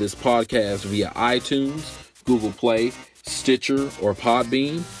subscribe to this podcast via iTunes, Google Play, Stitcher, or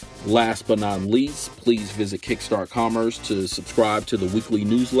Podbean. Last but not least, please visit Kickstart Commerce to subscribe to the weekly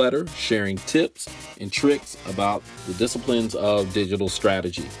newsletter sharing tips and tricks about the disciplines of digital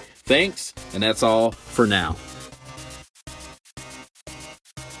strategy. Thanks, and that's all for now.